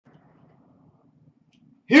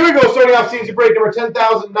Here we go, starting off CNC break number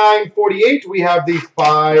 10,948. We have the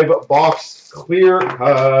 5-box clear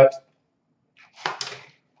cut.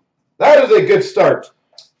 That is a good start.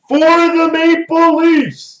 For the Maple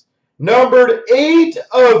Leafs, numbered 8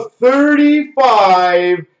 of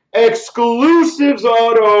 35, exclusives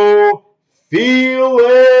auto,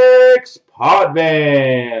 Felix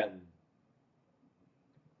Potvin.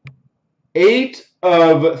 8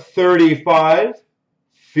 of 35,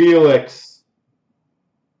 Felix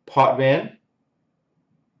Potvin.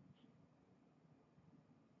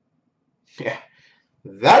 Yeah,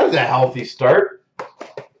 that is a healthy start.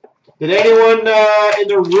 Did anyone in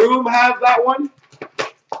the room have that one?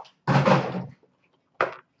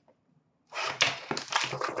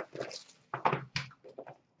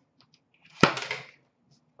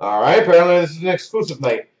 All right, apparently this is an exclusive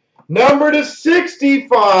night. Number to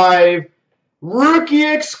 65, rookie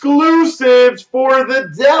exclusives for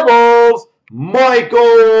the Devils,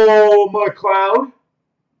 Michael McLeod.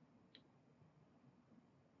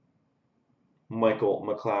 Michael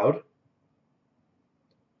McLeod.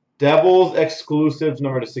 Devils exclusives,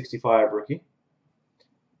 number to 65, rookie.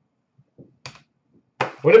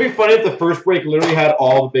 Wouldn't it be funny if the first break literally had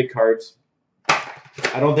all the big cards?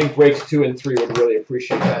 I don't think breaks 2 and 3 would really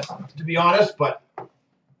appreciate that, to be honest, but I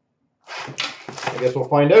guess we'll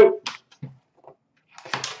find out.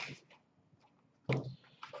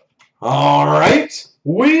 All right,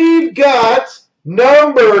 we've got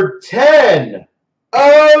number 10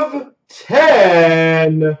 of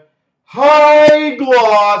 10, high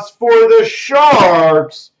gloss for the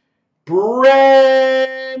Sharks,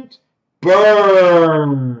 Brent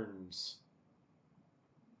Burns.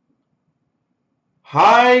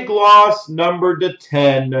 High gloss number to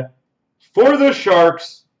 10 for the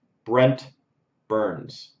Sharks, Brent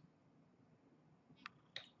Burns.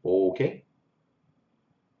 Okay.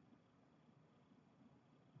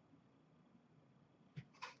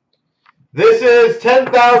 This is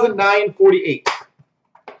 10,948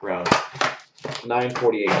 round.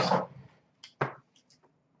 948.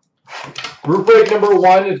 Group break number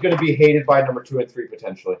 1 is going to be hated by number 2 and 3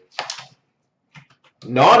 potentially.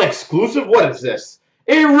 Non-exclusive? What is this?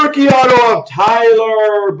 A rookie auto of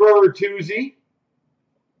Tyler Bertuzzi.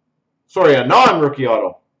 Sorry, a non-rookie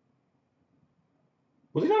auto.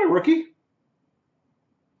 Was he not a rookie?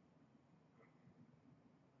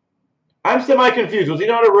 I'm semi-confused. Was he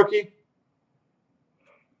not a rookie?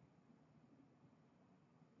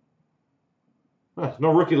 Huh,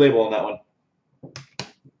 no rookie label on that one.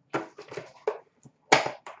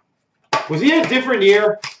 Was he a different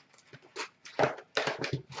year?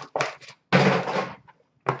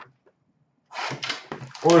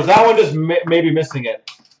 Or is that one just maybe missing it?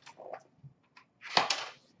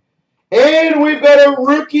 And we've got a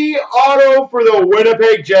rookie auto for the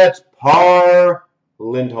Winnipeg Jets, Par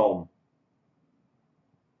Lindholm.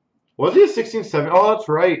 Was he a 16-7? Oh, that's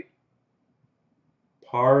right.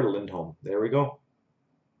 Par Lindholm. There we go.